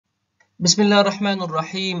بسم الله الرحمن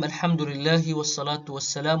الرحيم. الحمد لله والصلاة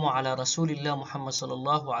والسلام على رسول الله محمد صلى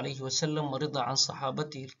الله عليه وسلم، ورضا عن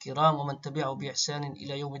صحابته الكرام ومن تبعه بإحسان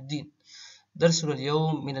إلى يوم الدين. درسنا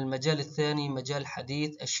اليوم من المجال الثاني، مجال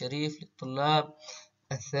حديث الشريف للطلاب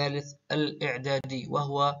الثالث الإعدادي،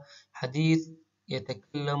 وهو حديث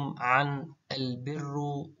يتكلم عن البر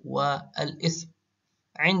والإثم.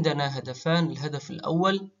 عندنا هدفان. الهدف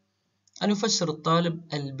الأول أن يفسر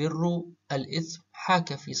الطالب البر الإثم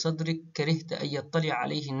حاك في صدرك كرهت أن يطلع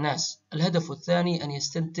عليه الناس. الهدف الثاني أن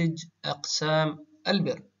يستنتج أقسام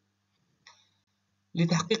البر.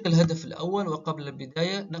 لتحقيق الهدف الأول وقبل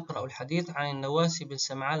البداية نقرأ الحديث عن النواس بن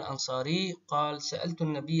سمعان الأنصاري قال: سألت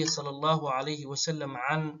النبي صلى الله عليه وسلم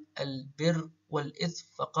عن البر والإثم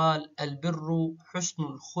فقال: البر حسن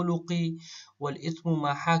الخلق، والإثم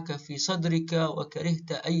ما حاك في صدرك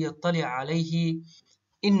وكرهت أن يطلع عليه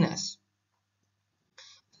الناس.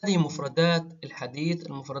 هذه مفردات الحديث،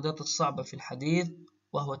 المفردات الصعبة في الحديث،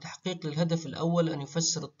 وهو تحقيق للهدف الأول أن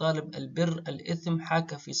يفسر الطالب البر الإثم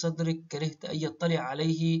حاك في صدرك كرهت أن يطلع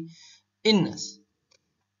عليه الناس.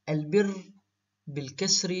 البر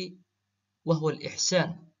بالكسر وهو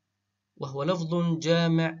الإحسان، وهو لفظ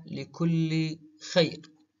جامع لكل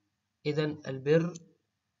خير. إذن البر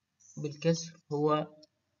بالكسر هو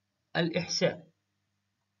الإحسان.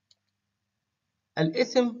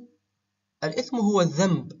 الإثم هو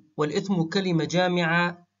الذنب، والإثم كلمة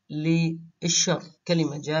جامعة للشر،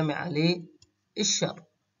 كلمة جامعة للشر.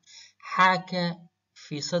 حاك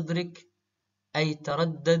في صدرك أي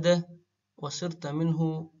تردد وصرت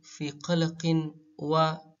منه في قلق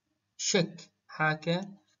وشك. حاك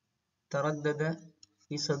تردد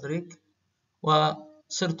في صدرك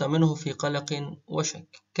وصرت منه في قلق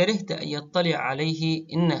وشك. كرهت أن يطلع عليه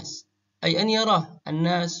الناس، أي أن يراه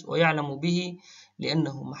الناس ويعلم به،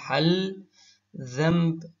 لأنه محل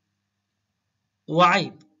ذنب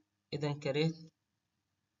وعيب. إذن كرهت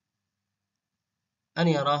أن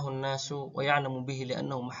يراه الناس ويعلم به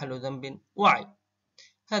لأنه محل ذنب وعيب.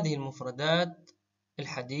 هذه المفردات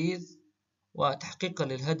الحديث. وتحقيقا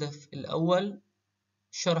للهدف الأول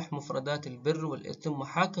شرح مفردات البر والإثم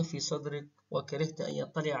وحاك في صدرك وكرهت أن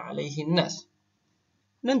يطلع عليه الناس.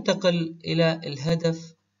 ننتقل إلى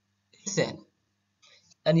الهدف الثاني،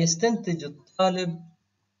 أن يستنتج الطالب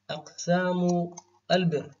أقسام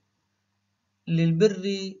البر.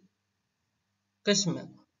 للبر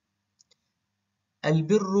قسمان: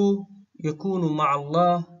 البر يكون مع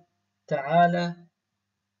الله تعالى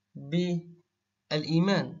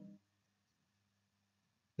بالإيمان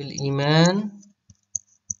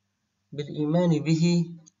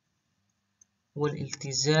به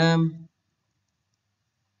والالتزام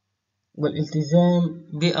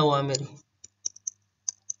بأوامره.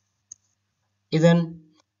 إذن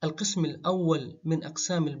القسم الأول من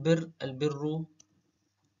أقسام البر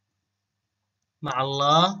مع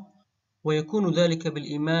الله، ويكون ذلك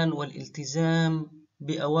بالإيمان والالتزام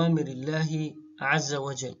بأوامر الله عز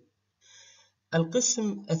وجل.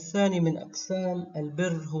 القسم الثاني من أقسام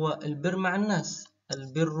البر هو البر مع الناس.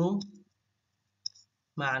 البر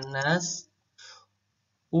مع الناس،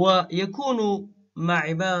 ويكون مع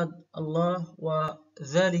عباد الله،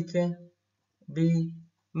 وذلك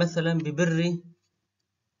مثلا ببر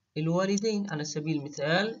الوالدين، على سبيل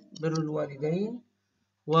المثال بر الوالدين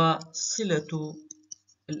وصلة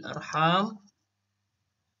الأرحام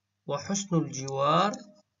وحسن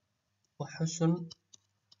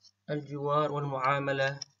الجوار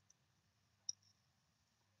والمعاملة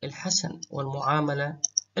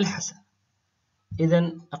الحسنة.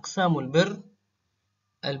 إذن أقسام البر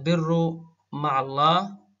مع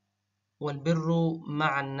الله والبر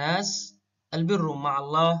مع الناس. البر مع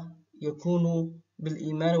الله يكون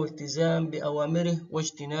بالإيمان والالتزام بأوامره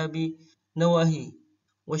واجتناب نواهيه.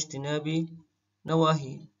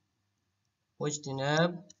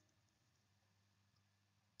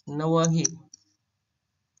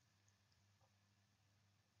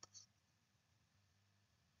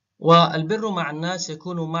 والبر مع الناس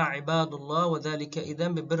يكون مع عباد الله، وذلك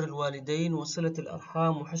إذن ببر الوالدين وصلة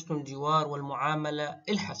الأرحام وحسن الجوار والمعاملة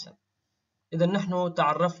الحسنة. إذن نحن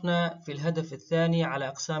تعرفنا في الهدف الثاني على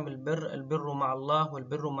أقسام البر مع الله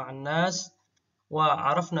والبر مع الناس،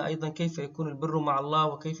 وعرفنا أيضا كيف يكون البر مع الله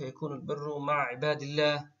وكيف يكون البر مع عباد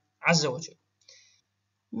الله عز وجل.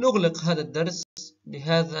 نغلق هذا الدرس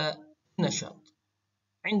بهذا النشاط.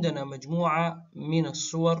 عندنا مجموعة من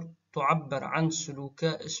الصور تعبر عن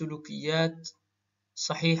سلوكيات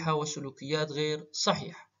صحيحة وسلوكيات غير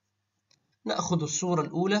صحيحة. نأخذ الصورة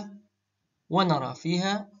الأولى ونرى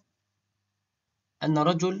فيها أن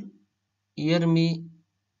رجل يرمي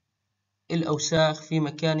الأوساخ في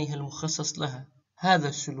مكانها المخصص لها. هذا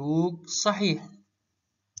السلوك صحيح،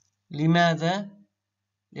 لماذا؟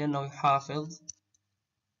 لأنه يحافظ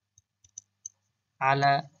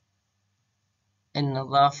على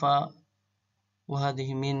النظافة،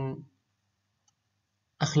 وهذه من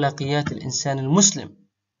أخلاقيات الإنسان المسلم.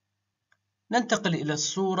 ننتقل إلى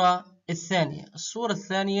الصورة الثانية. الصورة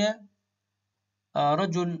الثانية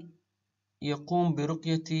رجل يقوم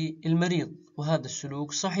برقية المريض، وهذا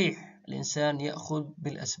السلوك صحيح. الإنسان يأخذ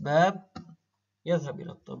بالأسباب، يذهب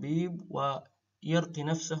إلى الطبيب ويرقي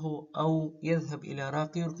نفسه أو يذهب إلى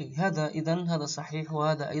راقي يرقي. هذا صحيح،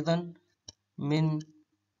 وهذا أيضا من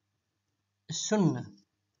السنة،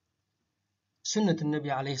 سنة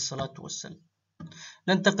النبي عليه الصلاة والسلام.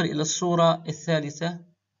 ننتقل إلى الصورة الثالثة.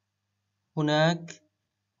 هناك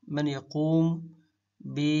من يقوم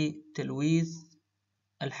بتلويث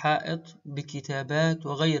الحائط بكتابات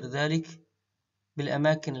وغير ذلك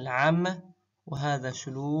بالأماكن العامة، وهذا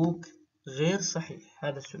سلوك غير صحيح.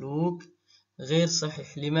 هذا سلوك غير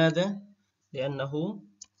صحيح. لماذا؟ لأنه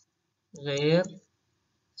غير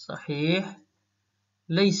صحيح،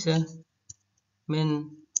 ليس من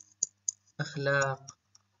أخلاق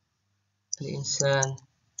الإنسان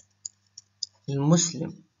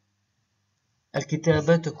المسلم.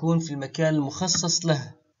 الكتابة تكون في المكان المخصص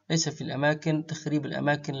له، ليس في الأماكن، تخريب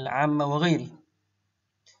الأماكن العامة وغيره،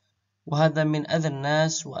 وهذا من أذى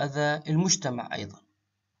الناس وأذى المجتمع أيضا.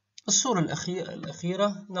 الصورة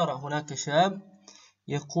الأخيرة نرى هناك شاب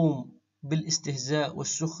يقوم بالاستهزاء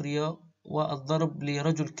والسخرية والضرب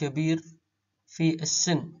لرجل كبير في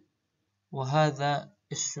السن، وهذا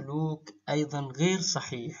السلوك أيضا غير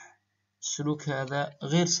صحيح. السلوك هذا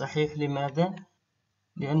غير صحيح. لماذا؟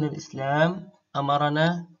 لأن الإسلام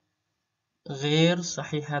أمرنا غير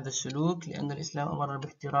صحيح هذا السلوك، لأن الإسلام أمرنا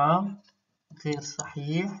باحترام. غير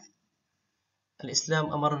صحيح.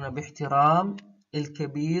 الإسلام أمرنا باحترام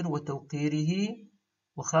الكبير وتوقيره،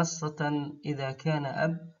 وخاصة إذا كان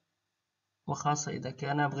أب، وخاصة إذا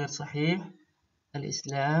كان أب. غير صحيح.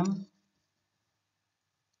 الإسلام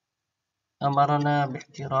أمرنا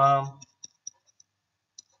باحترام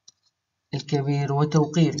الكبير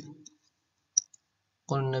وتوقيره.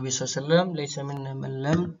 قال النبي صلى الله عليه وسلم: ليس منا من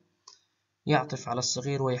لم يعطف على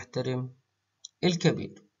الصغير ويحترم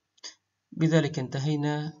الكبير. بذلك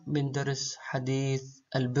انتهينا من درس حديث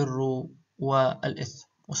البر والإثم،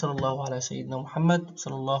 وصلى الله على سيدنا محمد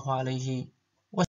صلى الله عليه